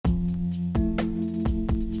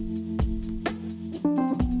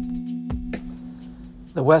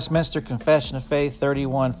The Westminster Confession of Faith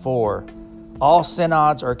 31:4. All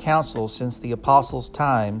synods or councils since the apostles'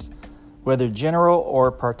 times, whether general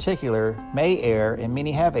or particular, may err, and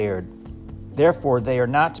many have erred. Therefore, they are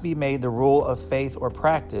not to be made the rule of faith or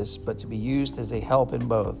practice, but to be used as a help in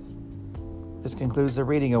both. This concludes the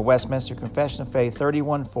reading of Westminster Confession of Faith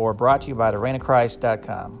 31:4, brought to you by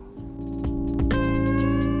thereignofchrist.com.